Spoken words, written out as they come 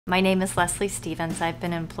My name is Leslie Stevens. I've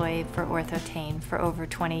been employed for Ortho-Tain for over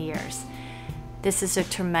 20 years. This is a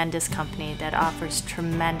tremendous company that offers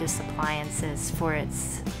tremendous appliances for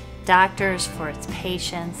its doctors, for its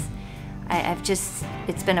patients.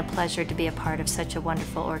 It's been a pleasure to be a part of such a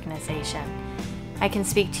wonderful organization. I can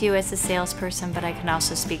speak to you as a salesperson, but I can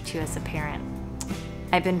also speak to you as a parent.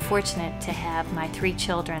 I've been fortunate to have my 3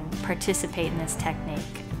 children participate in this technique.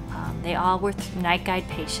 They all were night guide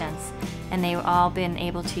patients, and they've all been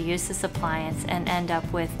able to use this appliance and end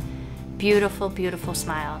up with beautiful, beautiful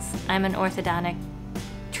smiles. I'm an orthodontic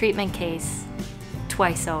treatment case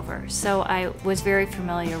twice over, so I was very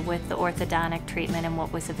familiar with the orthodontic treatment and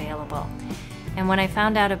what was available. And when I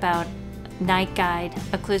found out about Night Guide,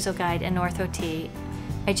 Occlusal Guide, and Ortho-Tain,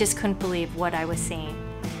 I just couldn't believe what I was seeing.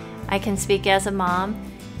 I can speak as a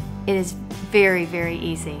mom. It is very, very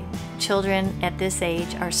easy. Children at this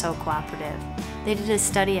age are so cooperative. They did a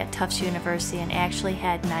study at Tufts University and actually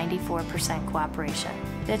had 94% cooperation.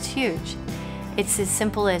 That's huge. It's as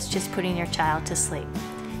simple as just putting your child to sleep.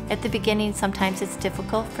 At the beginning, sometimes it's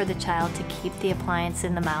difficult for the child to keep the appliance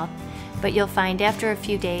in the mouth, but you'll find after a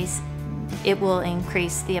few days, it will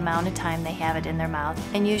increase the amount of time they have it in their mouth,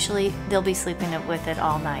 and usually they'll be sleeping with it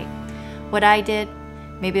all night. What I did,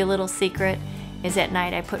 maybe a little secret, is at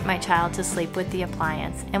night I put my child to sleep with the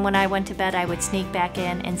appliance, and when I went to bed I would sneak back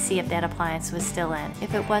in and see if that appliance was still in.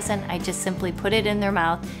 If it wasn't, I just simply put it in their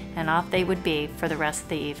mouth and off they would be for the rest of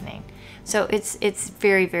the evening. So it's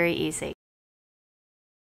very, very easy.